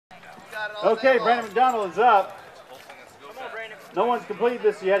Okay, Brandon McDonald is up. No one's completed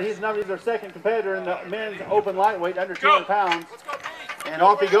this yet. He's our second competitor in the men's open lightweight under 200 pounds. And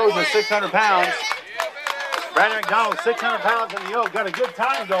off he goes with 600 pounds. Brandon McDonald, 600 pounds in the yoke. Got a good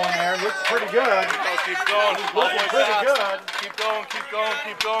time going there. Looks pretty good. Keep going. He's looking pretty good. Keep going, keep going,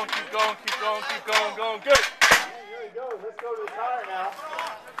 keep going, keep going, keep going, keep going, going. Good. Here he goes. Let's go to the tire now.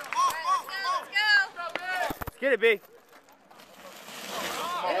 Let's get it, B.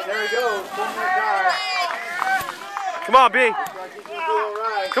 And there he goes. One more tire. Come on, B. Looks like he's gonna do all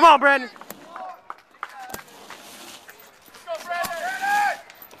right. Come on, Brandon.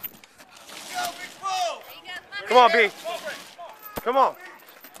 Come on, B. Come on.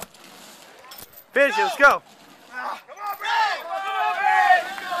 Finish it. Let's go.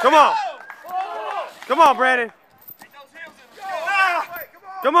 Come on. Come on, Brandon.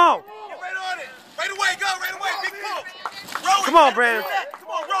 Come on. Right away, go, right away, big pull. Come on, Brandon.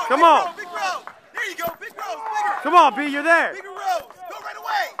 Come on. Big row. There you go, big row, bigger. Come on, B. You're there. Bigger rows. Go right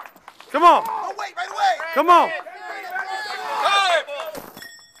away. Come on. Go wait, right away. Come on.